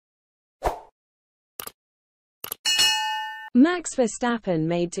Max Verstappen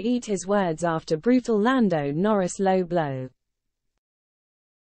made to eat his words after brutal Lando Norris low blow.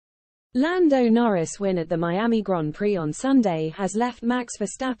 Lando Norris' win at the Miami Grand Prix on Sunday has left Max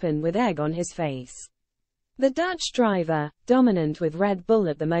Verstappen with egg on his face. The Dutch driver, dominant with Red Bull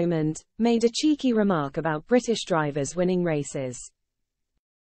at the moment, made a cheeky remark about British drivers winning races.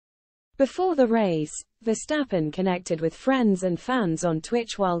 Before the race, Verstappen connected with friends and fans on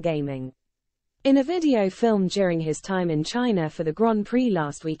Twitch while gaming. In a video filmed during his time in China for the Grand Prix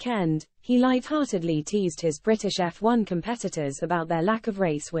last weekend, he lightheartedly teased his British F1 competitors about their lack of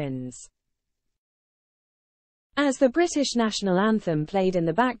race wins. As the British national anthem played in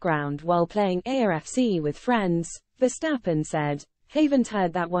the background while playing ARFC with friends, Verstappen said, "Haven't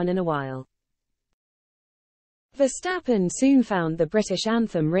heard that one in a while." Verstappen soon found the British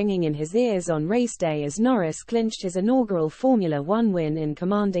anthem ringing in his ears on race day as Norris clinched his inaugural Formula One win in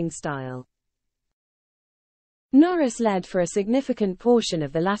commanding style. Norris led for a significant portion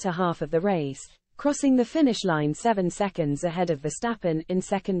of the latter half of the race, crossing the finish line 7 seconds ahead of Verstappen in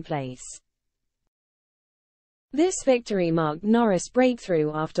second place. This victory marked Norris'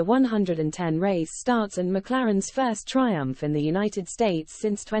 breakthrough after 110 race starts and McLaren's first triumph in the United States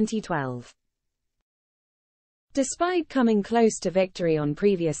since 2012. Despite coming close to victory on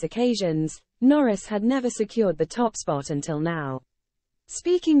previous occasions, Norris had never secured the top spot until now.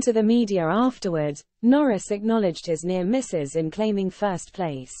 Speaking to the media afterward, Norris acknowledged his near misses in claiming first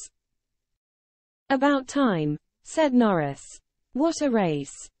place. "About time," said Norris. "What a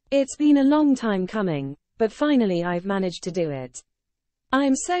race. It's been a long time coming, but finally I've managed to do it.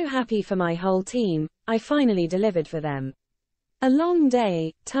 I'm so happy for my whole team, I finally delivered for them. A long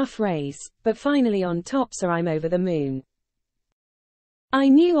day, tough race, but finally on top, so I'm over the moon. I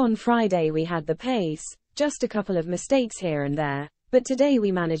knew on Friday we had the pace, just a couple of mistakes here and there, but today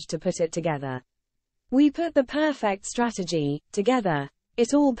we managed to put it together. We put the perfect strategy together,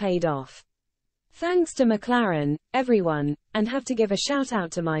 it all paid off. Thanks to McLaren, everyone, and have to give a shout out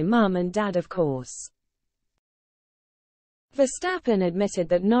to my mum and dad of course." Verstappen admitted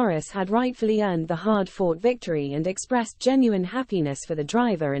that Norris had rightfully earned the hard-fought victory and expressed genuine happiness for the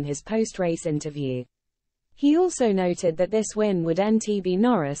driver in his post-race interview. He also noted that this win would be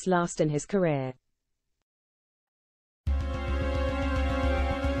Norris' last in his career.